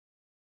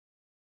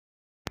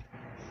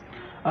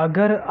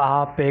अगर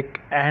आप एक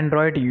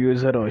एंड्रॉयड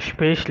यूज़र हो,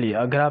 स्पेशली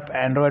अगर आप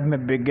एंड्रॉयड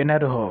में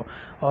बिगिनर हो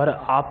और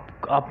आप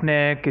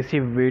अपने किसी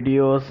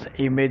वीडियोस,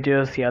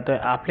 इमेजेस या तो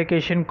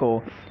एप्लीकेशन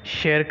को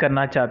शेयर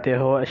करना चाहते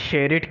हो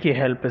शेयरिट की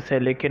हेल्प से,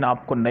 लेकिन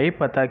आपको नहीं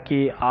पता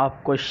कि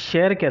आपको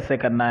शेयर कैसे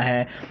करना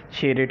है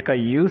शेयरिट का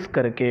यूज़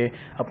करके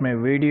अपने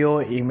वीडियो,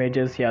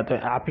 इमेजेस या तो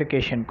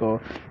एप्लीकेशन को,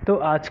 तो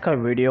आज का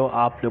वीडियो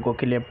आप लोगों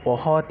के लिए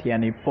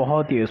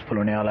बहुत यूज़फुल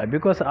होने वाला है।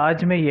 बिकॉज़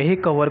आज मैं यही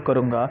कवर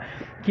करूँगा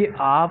कि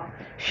आप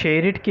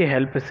शेयरिट की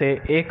हेल्प से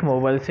एक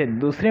मोबाइल से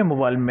दूसरे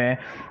मोबाइल में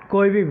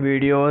कोई भी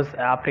वीडियोस,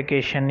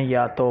 एप्लीकेशन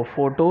या तो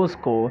फ़ोटोज़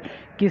को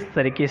किस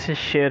तरीके से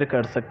शेयर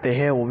कर सकते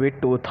हैं, वो भी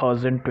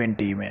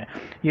 2020 में।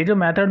 ये जो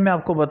मेथड मैं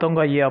आपको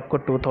बताऊंगा ये आपको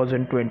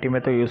 2020 में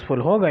तो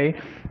यूज़फुल होगा ही,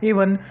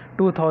 इवन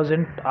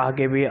 2000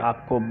 आगे भी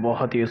आपको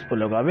बहुत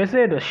यूज़फुल होगा।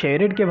 वैसे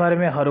शेयरिट के बारे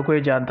में हर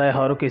कोई जानता है,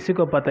 हर किसी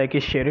को पता है कि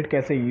शेयरिट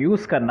कैसे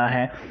यूज़ करना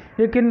है,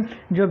 लेकिन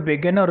जो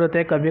बिगिनर होते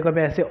हैं कभी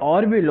कभी ऐसे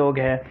और भी लोग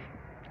हैं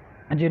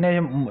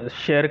जिन्हें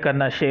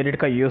शेयरिट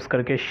का यूज़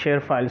करके शेयर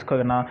फाइल्स को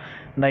करना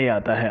नहीं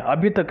आता है,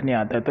 अभी तक नहीं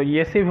आता है। तो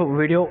ये सिर्फ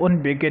वीडियो उन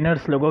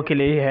बिगिनर्स लोगों के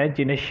लिए ही है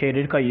जिन्हें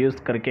शेयरिट का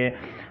यूज़ करके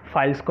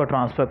फाइल्स को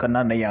ट्रांसफ़र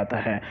करना नहीं आता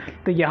है।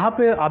 तो यहाँ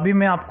पे अभी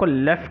मैं आपको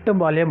लेफ़्ट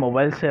वाले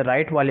मोबाइल से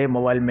राइट वाले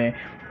मोबाइल में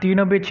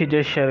तीनों भी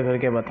चीज़ें शेयर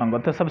करके बताऊंगा।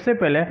 तो सबसे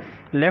पहले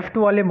लेफ़्ट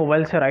वाले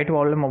मोबाइल से राइट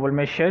वाले मोबाइल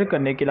में शेयर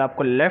करने के लिए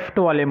आपको लेफ़्ट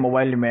वाले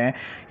मोबाइल में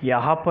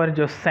यहाँ पर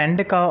जो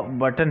सेंड का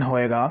बटन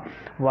होएगा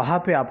वहाँ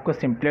पे आपको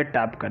सिंपली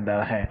टैप कर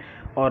देना है,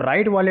 और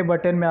राइट वाले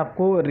बटन में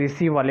आपको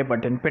रिसीव वाले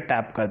बटन पे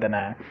टैप कर देना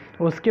है।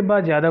 उसके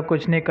बाद ज़्यादा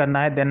कुछ नहीं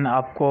करना है। देन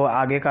आपको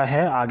आगे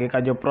का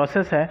जो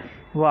प्रोसेस है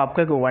वो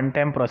आपको एक वन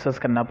टाइम प्रोसेस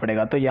करना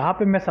पड़ेगा। तो यहाँ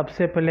पे मैं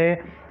सबसे पहले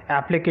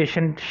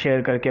एप्लीकेशन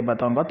शेयर करके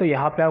बताऊंगा। तो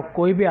यहाँ पे आप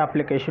कोई भी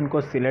एप्लीकेशन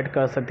को सिलेक्ट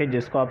कर सकते हैं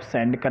जिसको आप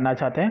सेंड करना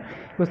चाहते हैं।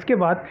 उसके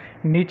बाद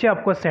नीचे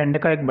आपको सेंड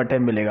का एक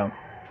बटन मिलेगा,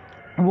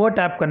 वो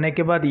टैप करने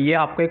के बाद ये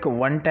आपको एक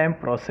वन टाइम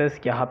प्रोसेस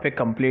यहाँ पे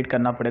कंप्लीट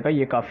करना पड़ेगा।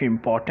 ये काफ़ी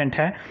इंपॉर्टेंट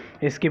है,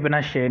 इसके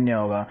बिना शेयर नहीं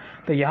होगा।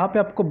 तो यहाँ पे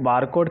आपको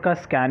बारकोड का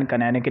स्कैन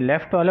करना है, यानी कि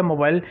लेफ़्ट वाला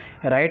मोबाइल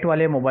राइट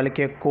वाले मोबाइल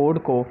के कोड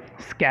को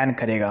स्कैन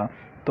करेगा।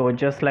 तो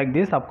जस्ट लाइक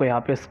दिस आपको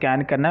यहाँ पे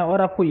स्कैन करना है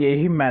और आपको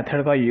यही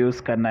मेथड का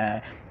यूज़ करना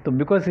है। तो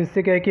बिकॉज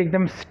इससे क्या है कि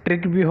एकदम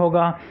स्ट्रिक्ट भी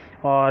होगा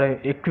और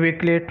एक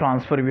क्विकली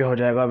ट्रांसफ़र भी हो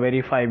जाएगा,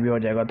 वेरीफाई भी हो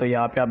जाएगा। तो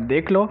यहाँ पे आप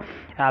देख लो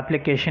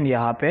एप्लीकेशन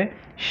यहाँ पे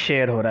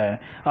शेयर हो रहा है।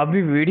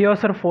 अभी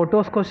वीडियोस और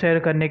फोटोज़ को शेयर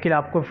करने के लिए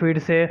आपको फिर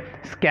से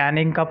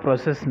स्कैनिंग का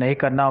प्रोसेस नहीं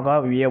करना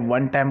होगा, ये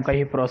वन टाइम का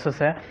ही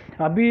प्रोसेस है।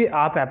 अभी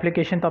आप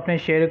एप्लीकेशन तो अपने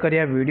शेयर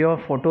करिए, वीडियो और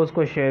फोटोज़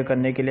को शेयर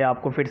करने के लिए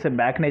आपको फिर से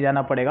बैक नहीं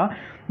जाना पड़ेगा।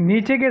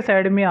 नीचे के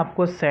साइड में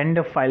आपको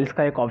सेंड फाइल्स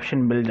का एक ऑप्शन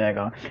मिल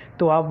जाएगा,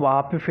 तो आप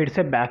वहाँ पर फिर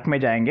से बैक में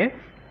जाएंगे,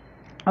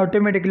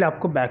 ऑटोमेटिकली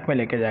आपको बैक में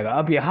लेके जाएगा।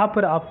 अब यहाँ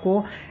पर आपको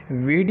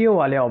वीडियो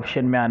वाले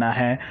ऑप्शन में आना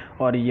है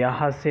और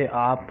यहाँ से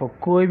आप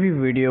कोई भी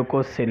वीडियो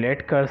को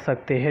सिलेक्ट कर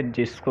सकते हैं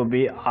जिसको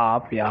भी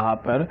आप यहाँ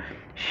पर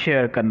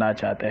शेयर करना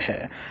चाहते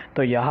हैं।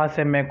 तो यहाँ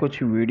से मैं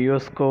कुछ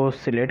वीडियोस को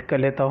सिलेक्ट कर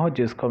लेता हूँ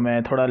जिसको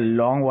मैं थोड़ा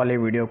लॉन्ग वाले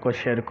वीडियो को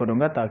शेयर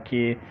करूँगा,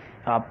 ताकि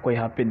आपको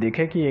यहाँ पे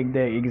दिखे कि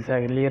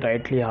एग्जैक्टली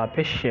राइटली यहाँ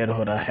पे शेयर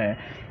हो रहा है।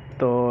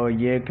 तो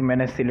ये एक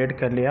मैंने सिलेक्ट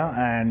कर लिया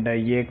एंड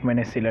ये एक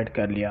मैंने सिलेक्ट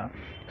कर लिया।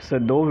 सो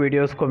दो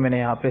वीडियोस को मैंने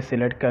यहाँ पे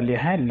सिलेक्ट कर लिया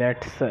है।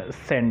 Let's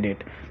send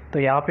it. तो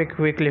यहाँ पे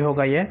क्विकली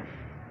होगा ये।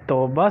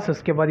 तो बस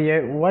उसके बाद ये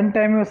वन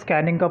टाइम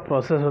स्कैनिंग का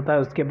प्रोसेस होता है,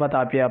 उसके बाद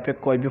आप यहाँ पे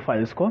कोई भी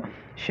फाइल्स को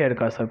शेयर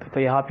कर सकते हो। तो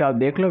यहाँ पे आप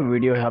देख लो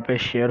वीडियो यहाँ पे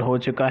शेयर हो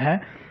चुका है,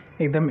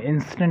 एकदम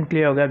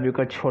इंस्टेंटली हो गया,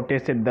 बिकॉज छोटे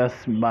से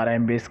 10-12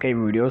 MB के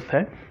वीडियोस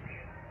है।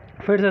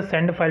 फिर से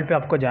सेंड फाइल पे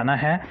आपको जाना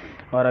है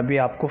और अभी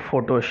आपको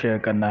फ़ोटो शेयर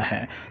करना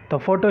है। तो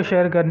फ़ोटो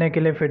शेयर करने के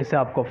लिए फिर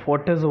आपको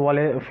फ़ोटोज़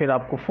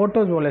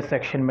वाले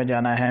सेक्शन में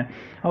जाना है,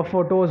 और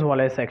फ़ोटोज़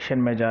वाले सेक्शन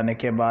में जाने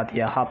के बाद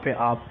यहाँ पे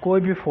आप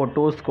कोई भी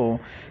फ़ोटोज़ को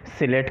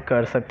सिलेक्ट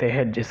कर सकते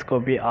हैं जिसको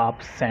भी आप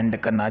सेंड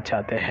करना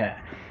चाहते हैं।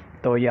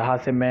 तो यहाँ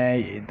से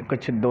मैं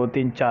कुछ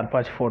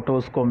 2-3-4-5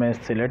 फ़ोटोज़ को मैं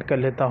सिलेक्ट कर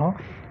लेता हूँ।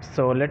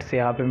 सो लेट्स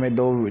यहाँ पे मैं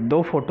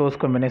दो फ़ोटोज़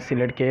को मैंने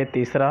सिलेक्ट किया,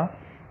 तीसरा,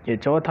 ये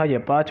चौथा, ये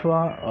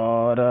पाँचवा,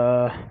 और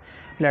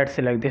लेट्स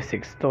सेलेक्ट दिस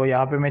 6। तो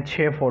यहाँ पे मैं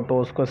 6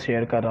 फ़ोटोज़ को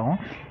शेयर कर रहा हूँ।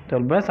 तो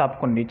बस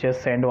आपको नीचे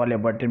सेंड वाले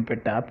बटन पे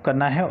टैप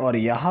करना है और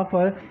यहाँ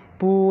पर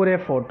पूरे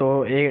फ़ोटो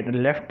एक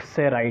लेफ़्ट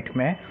से राइट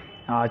में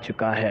आ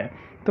चुका है।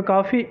 तो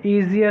काफ़ी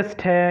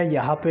ईजीएस्ट है।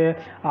 यहाँ पे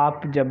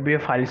आप जब भी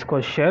फाइल्स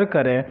को शेयर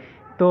करें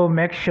तो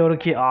मेक श्योर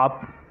कि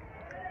आप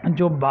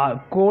जो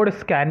कोड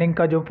स्कैनिंग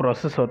का जो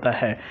प्रोसेस होता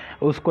है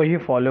उसको ही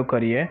फॉलो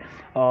करिए,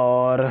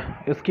 और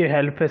उसकी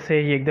हेल्प से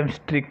ये एकदम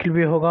स्ट्रिक्ट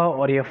भी होगा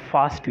और ये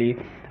फास्टली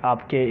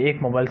आपके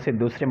एक मोबाइल से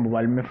दूसरे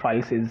मोबाइल में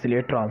फाइल्स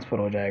इजीली ट्रांसफ़र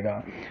हो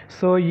जाएगा।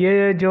 सो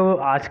ये जो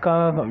आज का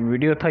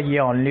वीडियो था ये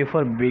ओनली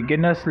फॉर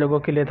बिगिनर्स लोगों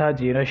के लिए था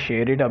जिन्हें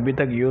शेयरिट अभी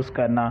तक यूज़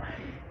करना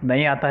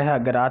नहीं आता है।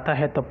 अगर आता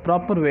है तो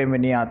प्रॉपर वे में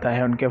नहीं आता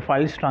है, उनके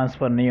फाइल्स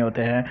ट्रांसफ़र नहीं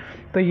होते हैं,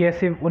 तो ये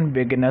सिर्फ उन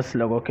बिगिनर्स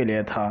लोगों के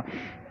लिए था।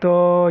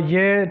 तो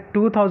ये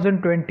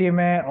 2020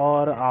 में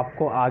और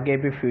आपको आगे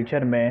भी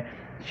फ्यूचर में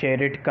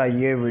शेरिट का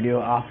ये वीडियो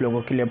आप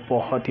लोगों के लिए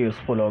बहुत ही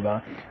यूज़फुल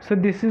होगा. So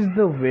this is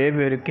the way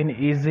where you can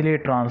easily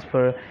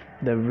transfer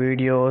the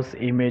videos,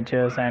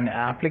 images and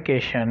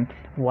application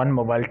one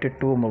mobile to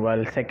two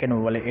mobile, second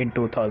mobile in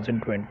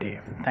 2020.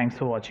 Thanks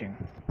for watching.